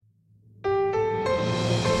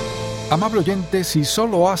Amable oyente, si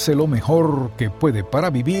solo hace lo mejor que puede para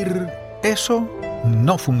vivir, eso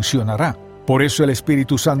no funcionará. Por eso el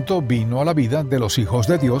Espíritu Santo vino a la vida de los hijos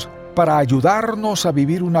de Dios para ayudarnos a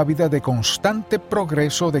vivir una vida de constante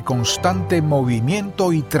progreso, de constante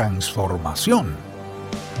movimiento y transformación.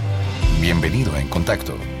 Bienvenido a En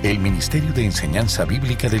Contacto, el Ministerio de Enseñanza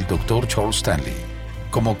Bíblica del Dr. Charles Stanley.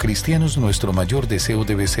 Como cristianos, nuestro mayor deseo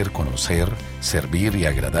debe ser conocer, servir y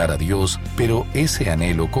agradar a Dios, pero ese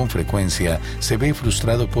anhelo con frecuencia se ve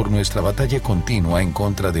frustrado por nuestra batalla continua en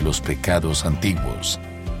contra de los pecados antiguos.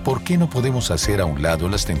 ¿Por qué no podemos hacer a un lado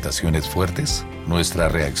las tentaciones fuertes? Nuestra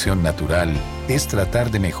reacción natural es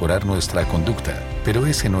tratar de mejorar nuestra conducta, pero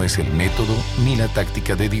ese no es el método ni la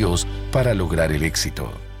táctica de Dios para lograr el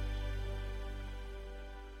éxito.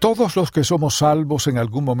 Todos los que somos salvos en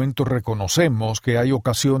algún momento reconocemos que hay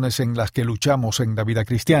ocasiones en las que luchamos en la vida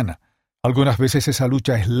cristiana. Algunas veces esa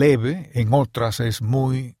lucha es leve, en otras es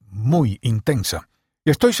muy intensa. Y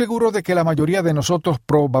estoy seguro de que la mayoría de nosotros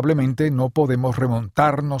probablemente no podemos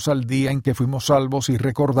remontarnos al día en que fuimos salvos y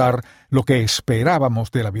recordar lo que esperábamos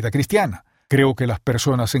de la vida cristiana. Creo que las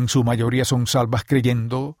personas en su mayoría son salvas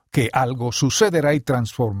creyendo que algo sucederá y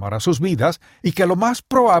transformará sus vidas y que lo más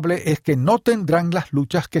probable es que no tendrán las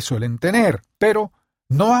luchas que suelen tener. Pero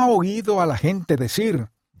 ¿no ha oído a la gente decir,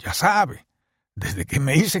 ya sabe, desde que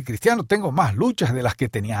me hice cristiano tengo más luchas de las que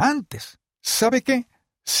tenía antes? ¿Sabe qué?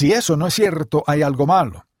 Si eso no es cierto, hay algo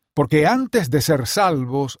malo, porque antes de ser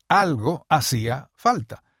salvos, algo hacía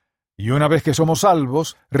falta. Y una vez que somos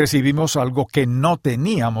salvos, recibimos algo que no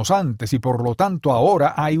teníamos antes y por lo tanto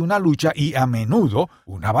ahora hay una lucha y a menudo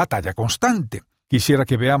una batalla constante. Quisiera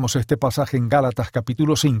que veamos este pasaje en Gálatas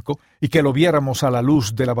capítulo 5 y que lo viéramos a la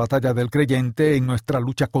luz de la batalla del creyente en nuestra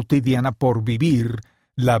lucha cotidiana por vivir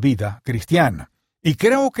la vida cristiana. Y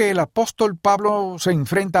creo que el apóstol Pablo se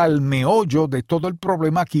enfrenta al meollo de todo el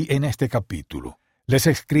problema aquí en este capítulo. Les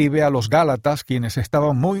escribe a los Gálatas, quienes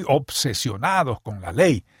estaban muy obsesionados con la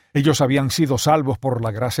ley. Ellos habían sido salvos por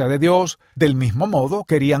la gracia de Dios, del mismo modo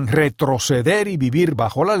querían retroceder y vivir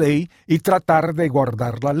bajo la ley y tratar de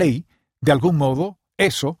guardar la ley. De algún modo,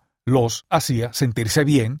 eso los hacía sentirse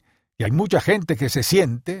bien, y hay mucha gente que se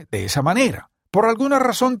siente de esa manera. Por alguna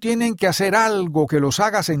razón tienen que hacer algo que los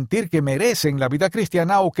haga sentir que merecen la vida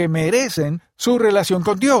cristiana o que merecen su relación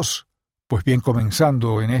con Dios. Pues bien,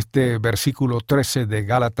 comenzando en este versículo 13 de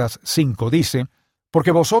Gálatas 5 dice: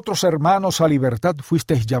 porque vosotros, hermanos, a libertad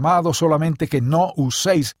fuisteis llamados, solamente que no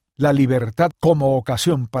uséis la libertad como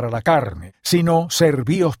ocasión para la carne, sino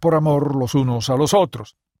servíos por amor los unos a los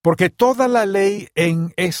otros. Porque toda la ley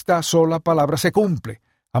en esta sola palabra se cumple: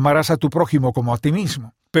 amarás a tu prójimo como a ti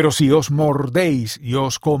mismo. Pero si os mordéis y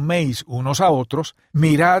os coméis unos a otros,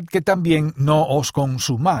 mirad que también no os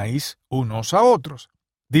consumáis unos a otros.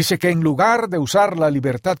 Dice que en lugar de usar la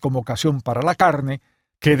libertad como ocasión para la carne,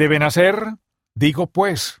 ¿qué deben hacer? Digo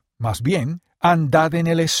pues, más bien, andad en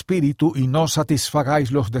el Espíritu y no satisfagáis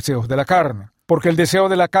los deseos de la carne. Porque el deseo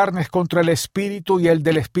de la carne es contra el Espíritu y el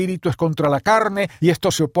del Espíritu es contra la carne, y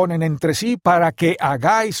estos se oponen entre sí para que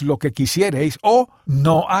hagáis lo que quisiereis o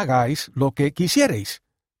no hagáis lo que quisiereis.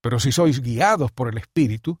 Pero si sois guiados por el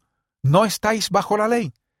Espíritu, no estáis bajo la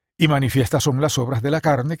ley. Y manifiestas son las obras de la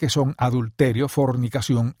carne, que son adulterio,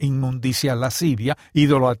 fornicación, inmundicia, lascivia,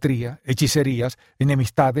 idolatría, hechicerías,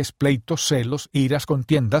 enemistades, pleitos, celos, iras,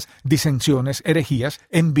 contiendas, disensiones, herejías,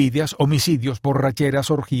 envidias, homicidios,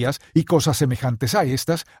 borracheras, orgías y cosas semejantes a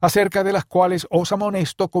estas, acerca de las cuales os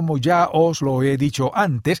amonesto, como ya os lo he dicho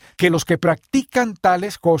antes, que los que practican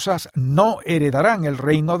tales cosas no heredarán el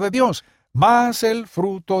reino de Dios. Mas el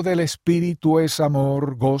fruto del Espíritu es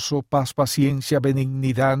amor, gozo, paz, paciencia,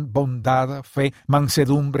 benignidad, bondad, fe,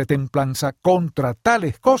 mansedumbre, templanza. Contra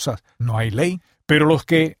tales cosas no hay ley. Pero los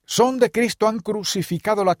que son de Cristo han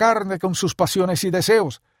crucificado la carne con sus pasiones y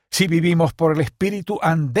deseos. Si vivimos por el Espíritu,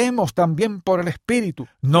 andemos también por el Espíritu.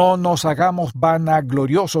 No nos hagamos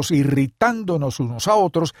vanagloriosos, irritándonos unos a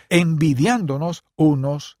otros, envidiándonos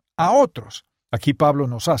unos a otros. Aquí Pablo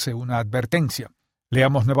nos hace una advertencia.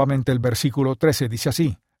 Leamos nuevamente el versículo 13, dice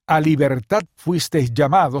así: a libertad fuisteis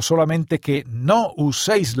llamados, solamente que no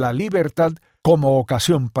uséis la libertad como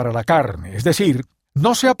ocasión para la carne. Es decir,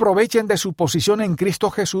 no se aprovechen de su posición en Cristo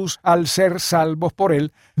Jesús al ser salvos por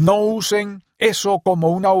Él, no usen eso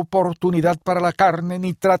como una oportunidad para la carne,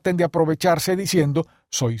 ni traten de aprovecharse diciendo,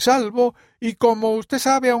 soy salvo, y como usted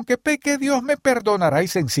sabe, aunque peque, Dios me perdonará y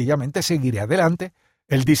sencillamente seguiré adelante.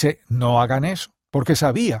 Él dice, no hagan eso, porque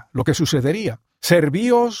sabía lo que sucedería.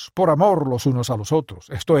 Servíos por amor los unos a los otros.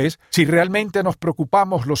 Esto es, si realmente nos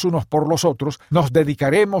preocupamos los unos por los otros, nos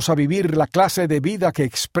dedicaremos a vivir la clase de vida que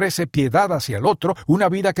exprese piedad hacia el otro, una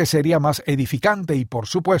vida que sería más edificante y, por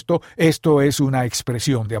supuesto, esto es una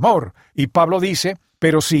expresión de amor. Y Pablo dice,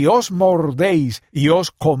 pero si os mordéis y os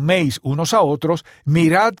coméis unos a otros,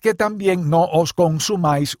 mirad que también no os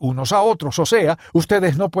consumáis unos a otros. O sea,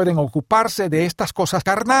 ustedes no pueden ocuparse de estas cosas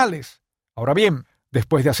carnales. Ahora bien,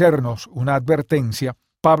 después de hacernos una advertencia,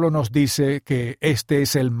 Pablo nos dice que este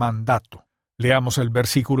es el mandato. Leamos el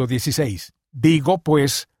versículo 16. Digo,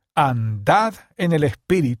 pues, andad en el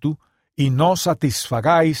Espíritu y no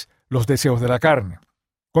satisfagáis los deseos de la carne.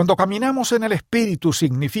 Cuando caminamos en el Espíritu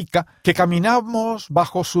significa que caminamos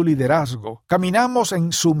bajo su liderazgo, caminamos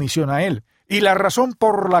en sumisión a Él. Y la razón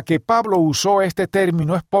por la que Pablo usó este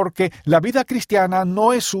término es porque la vida cristiana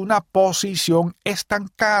no es una posición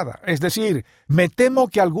estancada. Es decir, me temo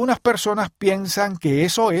que algunas personas piensan que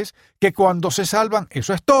eso es, que cuando se salvan,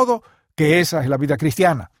 eso es todo, que esa es la vida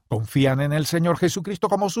cristiana. Confían en el Señor Jesucristo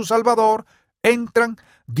como su Salvador, entran,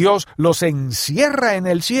 Dios los encierra en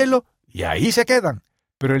el cielo y ahí se quedan.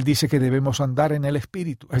 Pero Él dice que debemos andar en el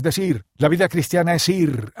Espíritu. Es decir, la vida cristiana es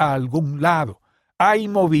ir a algún lado. Hay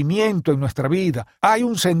movimiento en nuestra vida, hay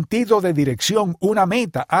un sentido de dirección, una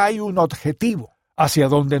meta, hay un objetivo. ¿Hacia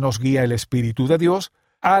dónde nos guía el Espíritu de Dios?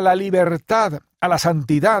 A la libertad, a la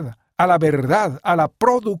santidad, a la verdad, a la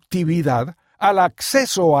productividad, al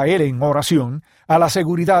acceso a Él en oración, a la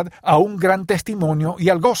seguridad, a un gran testimonio y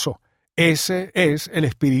al gozo. Ese es el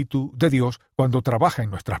Espíritu de Dios cuando trabaja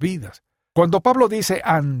en nuestras vidas. Cuando Pablo dice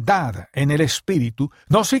andad en el Espíritu,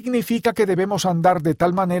 no significa que debemos andar de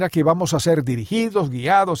tal manera que vamos a ser dirigidos,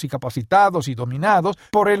 guiados y capacitados y dominados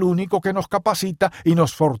por el único que nos capacita y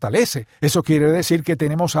nos fortalece. Eso quiere decir que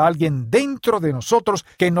tenemos a alguien dentro de nosotros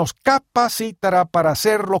que nos capacitará para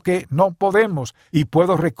hacer lo que no podemos. Y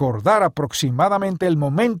puedo recordar aproximadamente el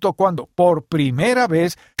momento cuando, por primera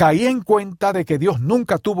vez, caí en cuenta de que Dios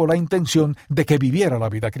nunca tuvo la intención de que viviera la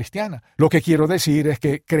vida cristiana. Lo que quiero decir es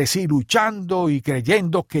que crecí luchando y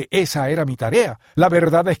creyendo que esa era mi tarea. La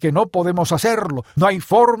verdad es que no podemos hacerlo. No hay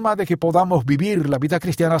forma de que podamos vivir la vida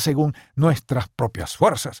cristiana según nuestras propias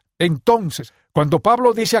fuerzas. Entonces, cuando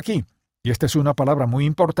Pablo dice aquí, y esta es una palabra muy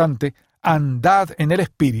importante, andad en el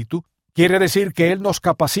Espíritu, quiere decir que Él nos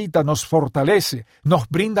capacita, nos fortalece, nos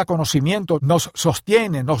brinda conocimiento, nos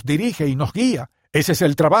sostiene, nos dirige y nos guía. Ese es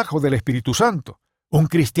el trabajo del Espíritu Santo. Un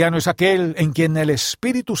cristiano es aquel en quien el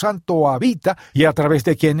Espíritu Santo habita y a través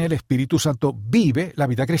de quien el Espíritu Santo vive la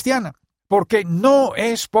vida cristiana. Porque no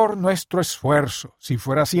es por nuestro esfuerzo. Si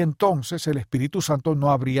fuera así, entonces el Espíritu Santo no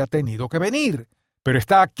habría tenido que venir. Pero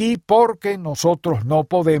está aquí porque nosotros no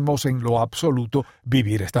podemos en lo absoluto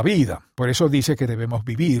vivir esta vida. Por eso dice que debemos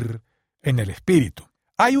vivir en el Espíritu.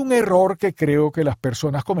 Hay un error que creo que las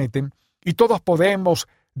personas cometen y todos podemos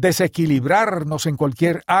desequilibrarnos en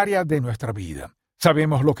cualquier área de nuestra vida.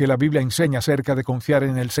 Sabemos lo que la Biblia enseña acerca de confiar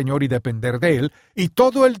en el Señor y depender de Él, y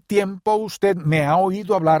todo el tiempo usted me ha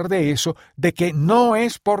oído hablar de eso, de que no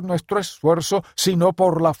es por nuestro esfuerzo, sino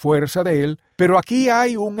por la fuerza de Él. Pero aquí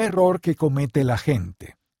hay un error que comete la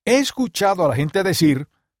gente. He escuchado a la gente decir,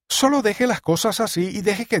 solo deje las cosas así y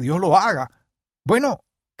deje que Dios lo haga. Bueno,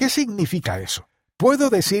 ¿qué significa eso?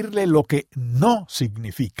 Puedo decirle lo que no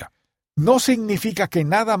significa. No significa que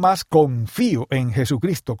nada más confío en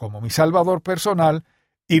Jesucristo como mi Salvador personal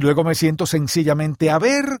y luego me siento sencillamente a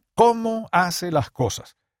ver cómo hace las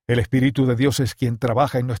cosas. El Espíritu de Dios es quien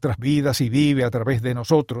trabaja en nuestras vidas y vive a través de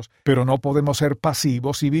nosotros, pero no podemos ser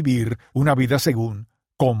pasivos y vivir una vida según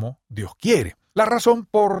como Dios quiere. La razón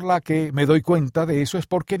por la que me doy cuenta de eso es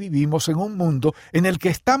porque vivimos en un mundo en el que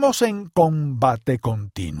estamos en combate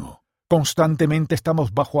continuo. Constantemente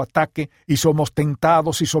estamos bajo ataque y somos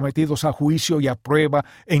tentados y sometidos a juicio y a prueba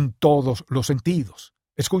en todos los sentidos.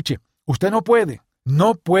 Escuche, usted no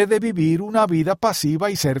puede vivir una vida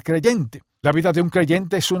pasiva y ser creyente. La vida de un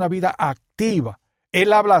creyente es una vida activa.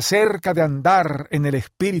 Él habla acerca de andar en el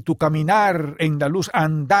Espíritu, caminar en la luz,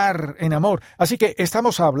 andar en amor. Así que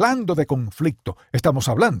estamos hablando de conflicto, estamos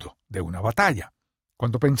hablando de una batalla.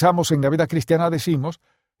 Cuando pensamos en la vida cristiana decimos,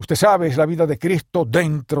 usted sabe, es la vida de Cristo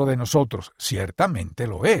dentro de nosotros. Ciertamente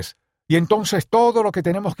lo es. Y entonces todo lo que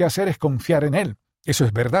tenemos que hacer es confiar en Él. Eso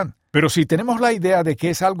es verdad. Pero si tenemos la idea de que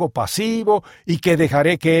es algo pasivo y que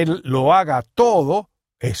dejaré que Él lo haga todo,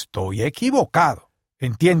 estoy equivocado.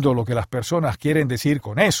 Entiendo lo que las personas quieren decir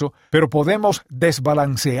con eso, pero podemos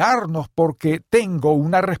desbalancearnos porque tengo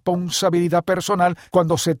una responsabilidad personal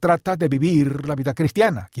cuando se trata de vivir la vida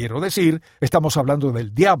cristiana. Quiero decir, estamos hablando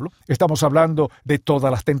del diablo, estamos hablando de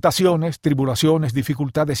todas las tentaciones, tribulaciones,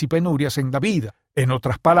 dificultades y penurias en la vida. En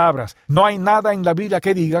otras palabras, no hay nada en la Biblia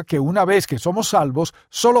que diga que una vez que somos salvos,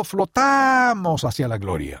 solo flotamos hacia la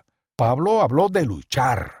gloria. Pablo habló de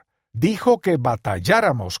luchar. Dijo que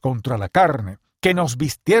batalláramos contra la carne, que nos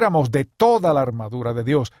vistiéramos de toda la armadura de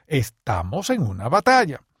Dios. Estamos en una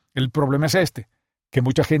batalla. El problema es este, que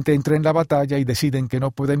mucha gente entra en la batalla y deciden que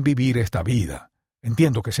no pueden vivir esta vida.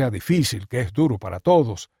 Entiendo que sea difícil, que es duro para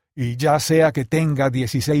todos, y ya sea que tenga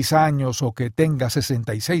 16 años o que tenga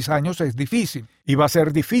 66 años, es difícil, y va a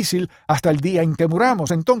ser difícil hasta el día en que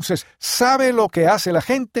muramos. Entonces, ¿sabe lo que hace la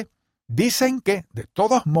gente? Dicen que, de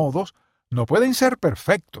todos modos, no pueden ser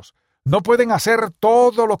perfectos, no pueden hacer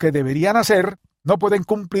todo lo que deberían hacer, no pueden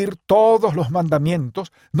cumplir todos los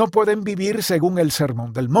mandamientos, no pueden vivir según el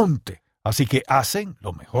Sermón del Monte. Así que hacen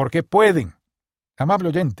lo mejor que pueden. Amable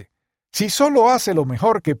oyente, si solo hace lo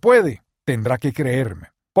mejor que puede, tendrá que creerme.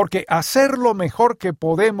 Porque hacer lo mejor que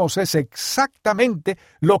podemos es exactamente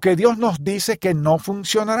lo que Dios nos dice que no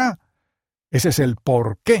funcionará. Ese es el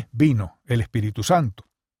por qué vino el Espíritu Santo.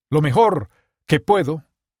 Lo mejor que puedo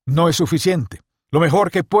no es suficiente. Lo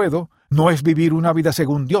mejor que puedo no es vivir una vida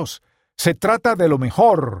según Dios. Se trata de lo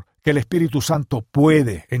mejor que el Espíritu Santo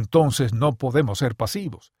puede, entonces no podemos ser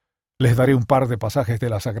pasivos. Les daré un par de pasajes de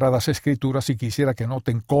las Sagradas Escrituras y quisiera que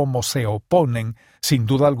noten cómo se oponen, sin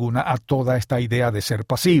duda alguna, a toda esta idea de ser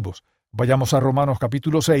pasivos. Vayamos a Romanos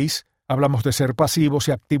capítulo 6, hablamos de ser pasivos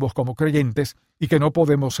y activos como creyentes, y que no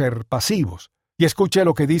podemos ser pasivos. Y escuche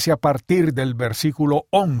lo que dice a partir del versículo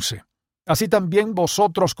 11. Así también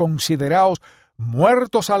vosotros consideraos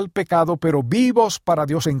muertos al pecado, pero vivos para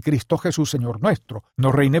Dios en Cristo Jesús, Señor nuestro.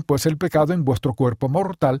 No reine pues el pecado en vuestro cuerpo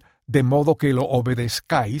mortal, de modo que lo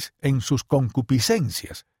obedezcáis en sus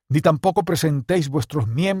concupiscencias. Ni tampoco presentéis vuestros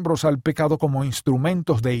miembros al pecado como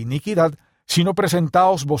instrumentos de iniquidad, sino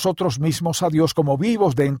presentaos vosotros mismos a Dios como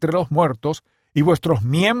vivos de entre los muertos, y vuestros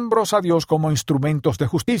miembros a Dios como instrumentos de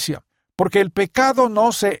justicia. Porque el pecado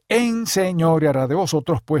no se enseñoreará de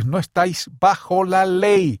vosotros, pues no estáis bajo la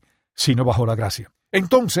ley, sino bajo la gracia.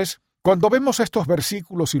 Entonces, cuando vemos estos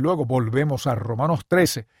versículos y luego volvemos a Romanos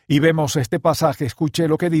 13 y vemos este pasaje, escuche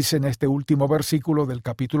lo que dice en este último versículo del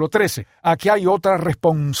capítulo 13. Aquí hay otra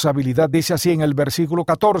responsabilidad, dice así en el versículo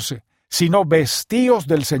 14. Sino vestíos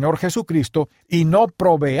del Señor Jesucristo y no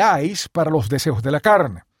proveáis para los deseos de la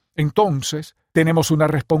carne. Entonces, tenemos una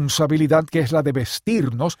responsabilidad que es la de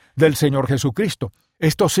vestirnos del Señor Jesucristo.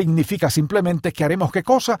 Esto significa simplemente que haremos ¿qué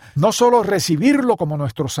cosa? No solo recibirlo como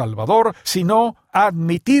nuestro Salvador, sino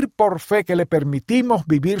admitir por fe que le permitimos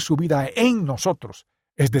vivir su vida en nosotros.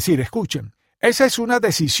 Es decir, escuchen, esa es una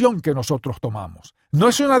decisión que nosotros tomamos. No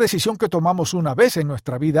es una decisión que tomamos una vez en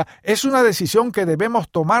nuestra vida, es una decisión que debemos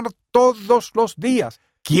tomar todos los días.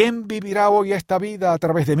 ¿Quién vivirá hoy esta vida a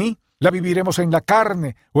través de mí? ¿La viviremos en la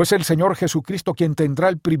carne? ¿O es el Señor Jesucristo quien tendrá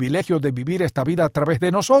el privilegio de vivir esta vida a través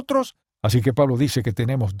de nosotros? Así que Pablo dice que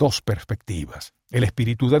tenemos dos perspectivas. El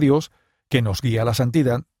Espíritu de Dios, que nos guía a la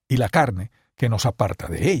santidad, y la carne, que nos aparta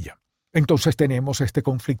de ella. Entonces tenemos este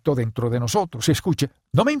conflicto dentro de nosotros. Y escuche,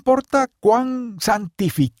 no me importa cuán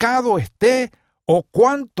santificado esté o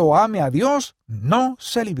cuánto ame a Dios, no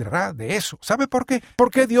se librará de eso. ¿Sabe por qué?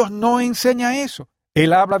 Porque Dios no enseña eso.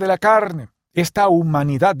 Él habla de la carne, esta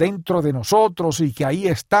humanidad dentro de nosotros y que ahí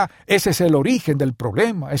está. Ese es el origen del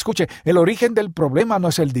problema. Escuche, el origen del problema no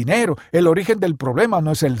es el dinero, el origen del problema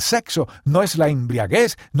no es el sexo, no es la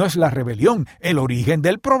embriaguez, no es la rebelión. El origen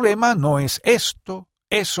del problema no es esto,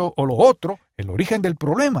 eso o lo otro. El origen del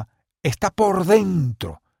problema está por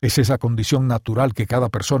dentro. Es esa condición natural que cada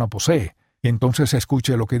persona posee. Y entonces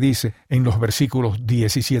escuche lo que dice en los versículos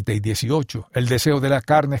 17 y 18. El deseo de la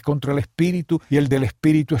carne es contra el espíritu y el del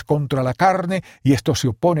espíritu es contra la carne, y estos se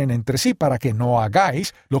oponen entre sí para que no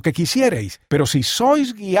hagáis lo que quisierais. Pero si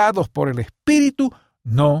sois guiados por el espíritu,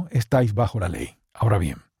 no estáis bajo la ley. Ahora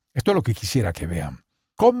bien, esto es lo que quisiera que vean.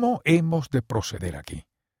 ¿Cómo hemos de proceder aquí?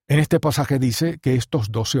 En este pasaje dice que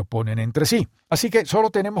estos dos se oponen entre sí. Así que solo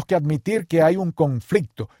tenemos que admitir que hay un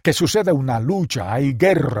conflicto, que sucede una lucha, hay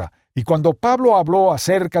guerra. Y cuando Pablo habló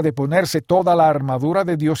acerca de ponerse toda la armadura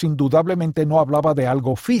de Dios, indudablemente no hablaba de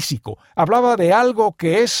algo físico, hablaba de algo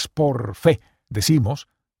que es por fe. Decimos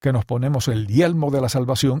que nos ponemos el yelmo de la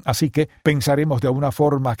salvación, así que pensaremos de una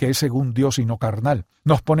forma que es según Dios y no carnal.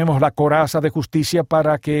 Nos ponemos la coraza de justicia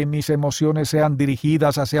para que mis emociones sean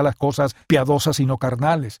dirigidas hacia las cosas piadosas y no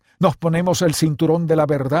carnales. Nos ponemos el cinturón de la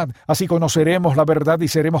verdad, así conoceremos la verdad y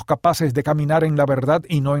seremos capaces de caminar en la verdad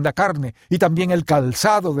y no en la carne, y también el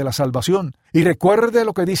calzado de la salvación. Y recuerde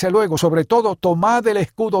lo que dice luego, sobre todo, tomad el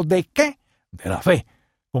escudo ¿de qué? De la fe,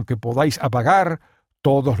 con que podáis apagar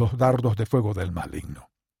todos los dardos de fuego del maligno.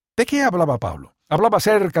 ¿De qué hablaba Pablo? Hablaba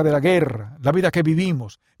acerca de la guerra, la vida que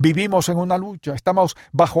vivimos. Vivimos en una lucha, estamos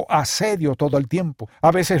bajo asedio todo el tiempo.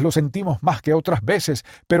 A veces lo sentimos más que otras veces,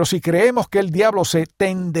 pero si creemos que el diablo se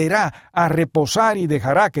tenderá a reposar y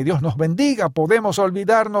dejará que Dios nos bendiga, podemos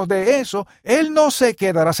olvidarnos de eso. Él no se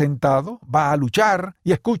quedará sentado, va a luchar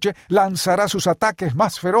y, escuche, lanzará sus ataques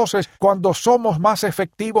más feroces cuando somos más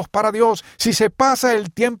efectivos para Dios. Si se pasa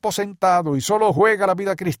el tiempo sentado y solo juega la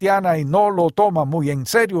vida cristiana y no lo toma muy en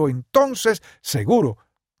serio, entonces seguro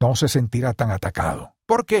no se sentirá tan atacado.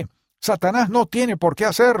 ¿Por qué? Satanás no tiene por qué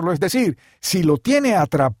hacerlo, es decir, si lo tiene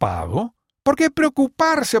atrapado, ¿por qué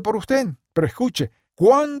preocuparse por usted? Pero escuche,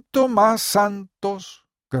 cuánto más santos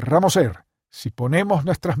querramos ser si ponemos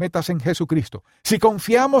nuestras metas en Jesucristo, si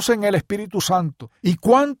confiamos en el Espíritu Santo, y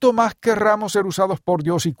cuánto más querramos ser usados por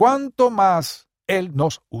Dios y cuánto más Él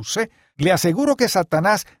nos use, le aseguro que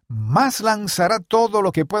Satanás más lanzará todo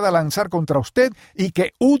lo que pueda lanzar contra usted y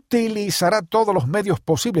que utilizará todos los medios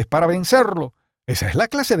posibles para vencerlo. Esa es la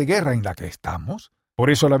clase de guerra en la que estamos.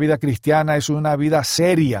 Por eso la vida cristiana es una vida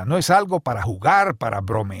seria, no es algo para jugar, para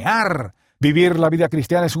bromear. Vivir la vida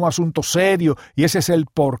cristiana es un asunto serio y ese es el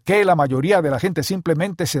por qué la mayoría de la gente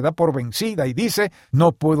simplemente se da por vencida y dice,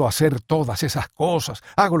 no puedo hacer todas esas cosas,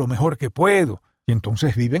 hago lo mejor que puedo. Y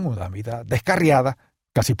entonces viven una vida descarriada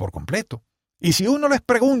casi por completo. Y si uno les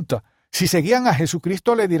pregunta si seguían a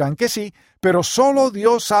Jesucristo, le dirán que sí, pero solo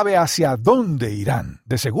Dios sabe hacia dónde irán.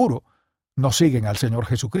 De seguro, no siguen al Señor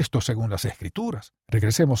Jesucristo según las Escrituras.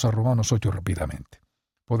 Regresemos a Romanos 8 rápidamente.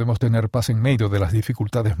 Podemos tener paz en medio de las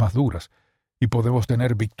dificultades más duras y podemos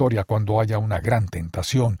tener victoria cuando haya una gran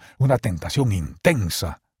tentación, una tentación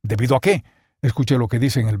intensa. ¿Debido a qué? Escuche lo que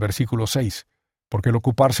dice en el versículo 6. Porque el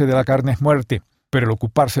ocuparse de la carne es muerte, pero el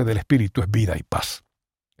ocuparse del Espíritu es vida y paz.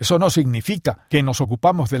 Eso no significa que nos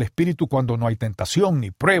ocupamos del Espíritu cuando no hay tentación, ni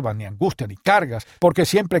prueba, ni angustia, ni cargas, porque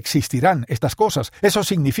siempre existirán estas cosas. Eso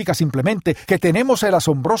significa simplemente que tenemos el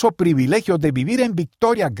asombroso privilegio de vivir en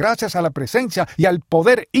victoria gracias a la presencia y al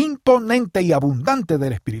poder imponente y abundante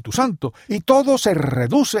del Espíritu Santo. Y todo se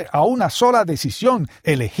reduce a una sola decisión.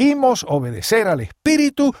 ¿Elegimos obedecer al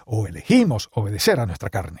Espíritu o elegimos obedecer a nuestra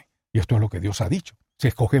carne? Y esto es lo que Dios ha dicho. Si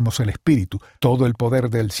escogemos el Espíritu, todo el poder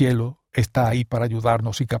del cielo está ahí para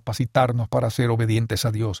ayudarnos y capacitarnos para ser obedientes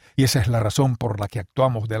a Dios. Y esa es la razón por la que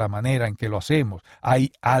actuamos de la manera en que lo hacemos.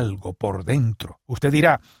 Hay algo por dentro. Usted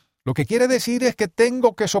dirá, ¿lo que quiere decir es que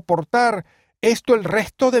tengo que soportar esto el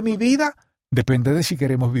resto de mi vida? Depende de si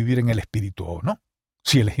queremos vivir en el Espíritu o no.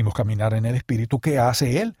 Si elegimos caminar en el Espíritu, ¿qué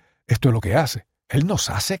hace Él? Esto es lo que hace. Él nos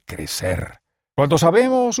hace crecer. Cuando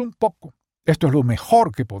sabemos un poco, esto es lo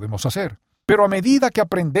mejor que podemos hacer. Pero a medida que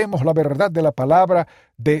aprendemos la verdad de la palabra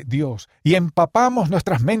de Dios y empapamos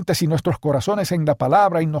nuestras mentes y nuestros corazones en la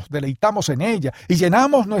palabra y nos deleitamos en ella y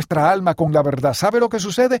llenamos nuestra alma con la verdad, ¿sabe lo que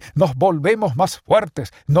sucede? Nos volvemos más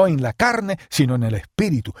fuertes, no en la carne, sino en el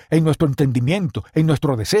espíritu, en nuestro entendimiento, en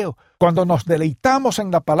nuestro deseo. Cuando nos deleitamos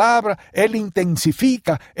en la palabra, Él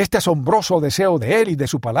intensifica este asombroso deseo de Él y de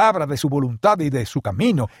su palabra, de su voluntad y de su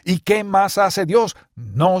camino. ¿Y qué más hace Dios?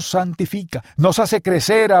 Nos santifica, nos hace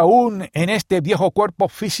crecer aún en este viejo cuerpo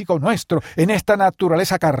físico nuestro, en esta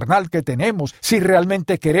naturaleza carnal que tenemos. Si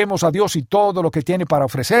realmente queremos a Dios y todo lo que tiene para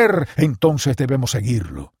ofrecer, entonces debemos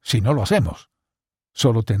seguirlo. Si no lo hacemos,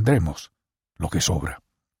 solo tendremos lo que sobra.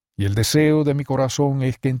 Y el deseo de mi corazón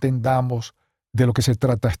es que entendamos de lo que se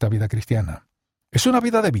trata esta vida cristiana. Es una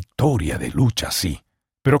vida de victoria, de lucha, sí,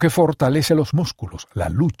 pero que fortalece los músculos, la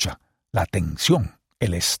lucha, la tensión,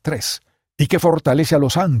 el estrés, y que fortalece a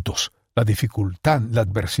los santos, la dificultad, la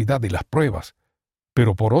adversidad y las pruebas.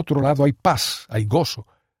 Pero por otro lado hay paz, hay gozo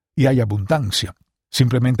y hay abundancia.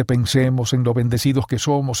 Simplemente pensemos en lo bendecidos que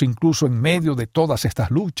somos incluso en medio de todas estas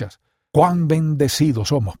luchas. ¡Cuán bendecidos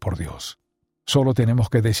somos por Dios! Solo tenemos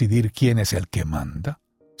que decidir quién es el que manda.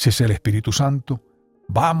 Si es el Espíritu Santo,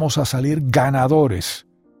 vamos a salir ganadores.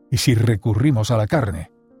 Y si recurrimos a la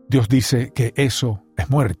carne, Dios dice que eso es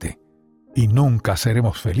muerte y nunca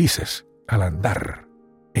seremos felices al andar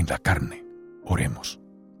en la carne. Oremos.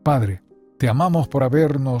 Padre, te amamos por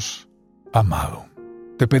habernos amado.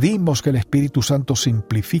 Te pedimos que el Espíritu Santo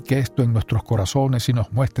simplifique esto en nuestros corazones y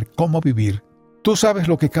nos muestre cómo vivir. Tú sabes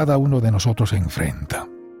lo que cada uno de nosotros enfrenta.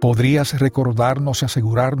 ¿Podrías recordarnos y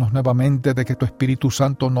asegurarnos nuevamente de que tu Espíritu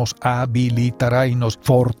Santo nos habilitará y nos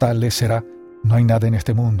fortalecerá? No hay nada en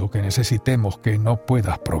este mundo que necesitemos que no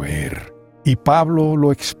puedas proveer. Y Pablo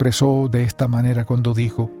lo expresó de esta manera cuando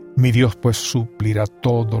dijo: mi Dios pues suplirá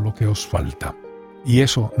todo lo que os falta. Y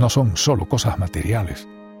eso no son solo cosas materiales,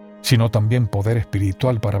 sino también poder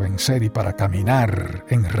espiritual para vencer y para caminar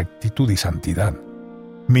en rectitud y santidad.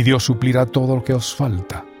 Mi Dios suplirá todo lo que os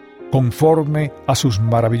falta, conforme a sus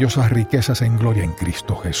maravillosas riquezas en gloria en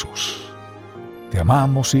Cristo Jesús. Te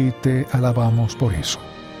amamos y te alabamos por eso.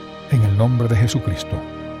 En el nombre de Jesucristo.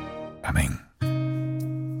 Amén.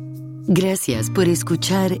 Gracias por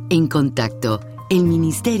escuchar En Contacto, el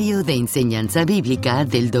Ministerio de Enseñanza Bíblica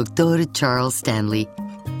del Dr. Charles Stanley.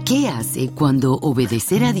 ¿Qué hace cuando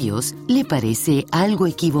obedecer a Dios le parece algo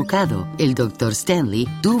equivocado? El Dr. Stanley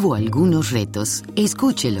tuvo algunos retos.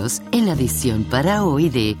 Escúchelos en la edición para hoy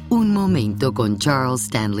de Un Momento con Charles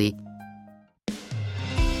Stanley.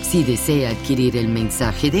 Si desea adquirir el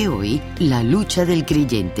mensaje de hoy, La lucha del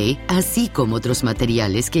creyente, así como otros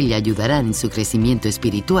materiales que le ayudarán en su crecimiento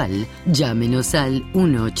espiritual, llámenos al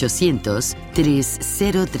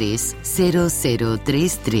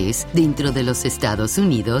 1-800-303-0033 dentro de los Estados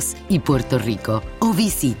Unidos y Puerto Rico, o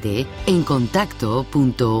visite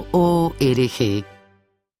encontacto.org.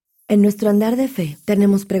 En nuestro andar de fe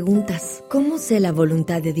tenemos preguntas. ¿Cómo sé la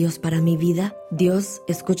voluntad de Dios para mi vida? ¿Dios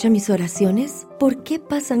escucha mis oraciones? ¿Por qué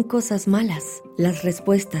pasan cosas malas? Las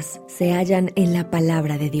respuestas se hallan en la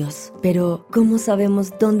palabra de Dios. Pero, ¿cómo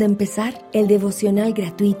sabemos dónde empezar? El devocional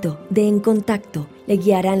gratuito de En Contacto le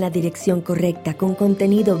guiará en la dirección correcta con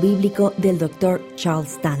contenido bíblico del Dr.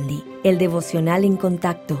 Charles Stanley. El devocional En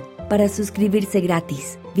Contacto. Para suscribirse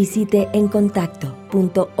gratis, visite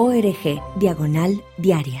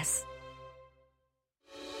encontacto.org/diarias.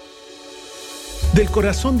 Del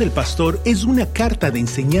corazón del pastor es una carta de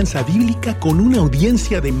enseñanza bíblica con una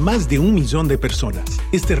audiencia de más de 1 millón de personas.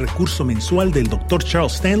 Este recurso mensual del Dr.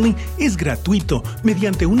 Charles Stanley es gratuito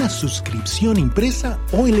mediante una suscripción impresa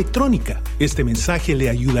o electrónica. Este mensaje le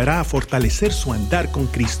ayudará a fortalecer su andar con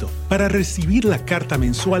Cristo. Para recibir la carta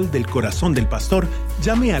mensual del corazón del pastor,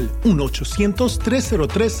 llame al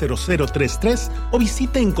 1-800-303-0033 o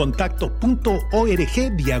visite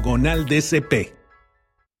encontacto.org/DCP.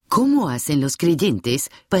 ¿Cómo hacen los creyentes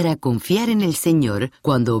para confiar en el Señor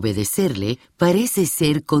cuando obedecerle parece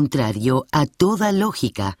ser contrario a toda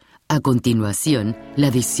lógica? A continuación, la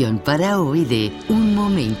edición para hoy de Un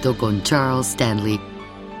Momento con Charles Stanley.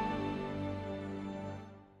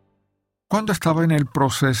 Cuando estaba en el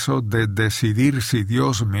proceso de decidir si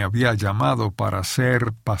Dios me había llamado para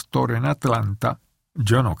ser pastor en Atlanta,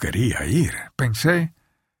 yo no quería ir. Pensé,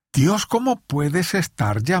 Dios, ¿cómo puedes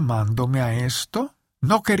estar llamándome a esto?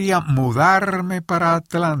 No quería mudarme para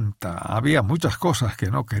Atlanta. Había muchas cosas que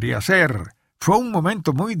no quería hacer. Fue un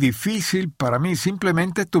momento muy difícil para mí.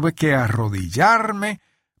 Simplemente tuve que arrodillarme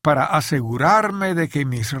para asegurarme de que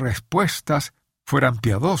mis respuestas fueran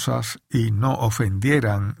piadosas y no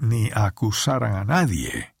ofendieran ni acusaran a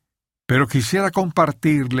nadie. Pero quisiera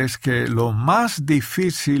compartirles que lo más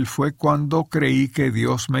difícil fue cuando creí que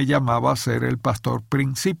Dios me llamaba a ser el pastor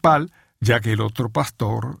principal, ya que el otro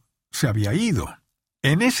pastor se había ido.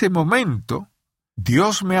 En ese momento,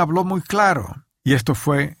 Dios me habló muy claro, y esto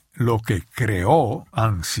fue lo que creó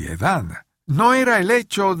ansiedad. No era el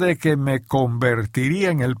hecho de que me convertiría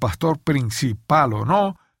en el pastor principal o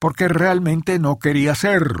no, porque realmente no quería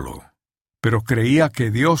hacerlo, pero creía que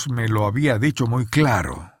Dios me lo había dicho muy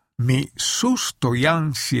claro. Mi susto y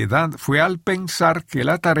ansiedad fue al pensar que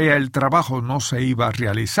la tarea, el trabajo no se iba a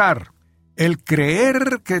realizar, el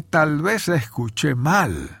creer que tal vez escuché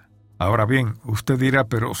mal. Ahora bien, usted dirá,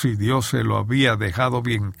 pero si Dios se lo había dejado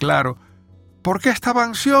bien claro, ¿por qué estaba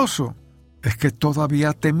ansioso? Es que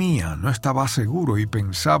todavía temía, no estaba seguro y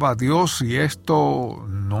pensaba, Dios, si esto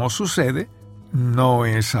no sucede, no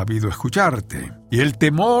he sabido escucharte. Y el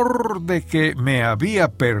temor de que me había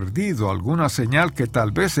perdido alguna señal que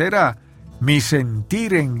tal vez era mi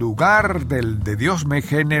sentir en lugar del de Dios me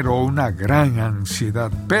generó una gran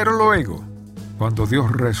ansiedad. Pero luego, cuando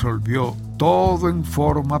Dios resolvió todo en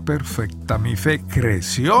forma perfecta, mi fe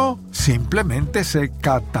creció, simplemente se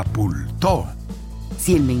catapultó.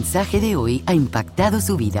 Si el mensaje de hoy ha impactado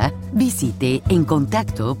su vida, visite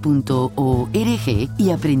encontacto.org y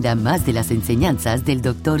aprenda más de las enseñanzas del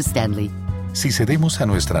Dr. Stanley. Si cedemos a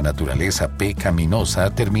nuestra naturaleza pecaminosa,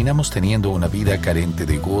 terminamos teniendo una vida carente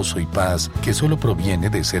de gozo y paz que solo proviene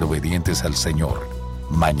de ser obedientes al Señor.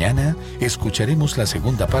 Mañana escucharemos la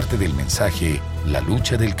segunda parte del mensaje, La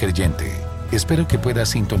lucha del creyente. Espero que pueda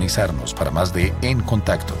sintonizarnos para más de En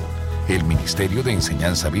Contacto, el Ministerio de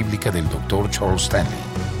Enseñanza Bíblica del Dr. Charles Stanley.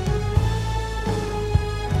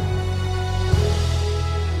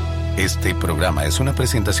 Este programa es una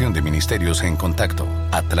presentación de Ministerios en Contacto,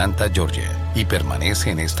 Atlanta, Georgia, y permanece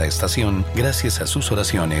en esta estación gracias a sus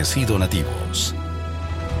oraciones y donativos.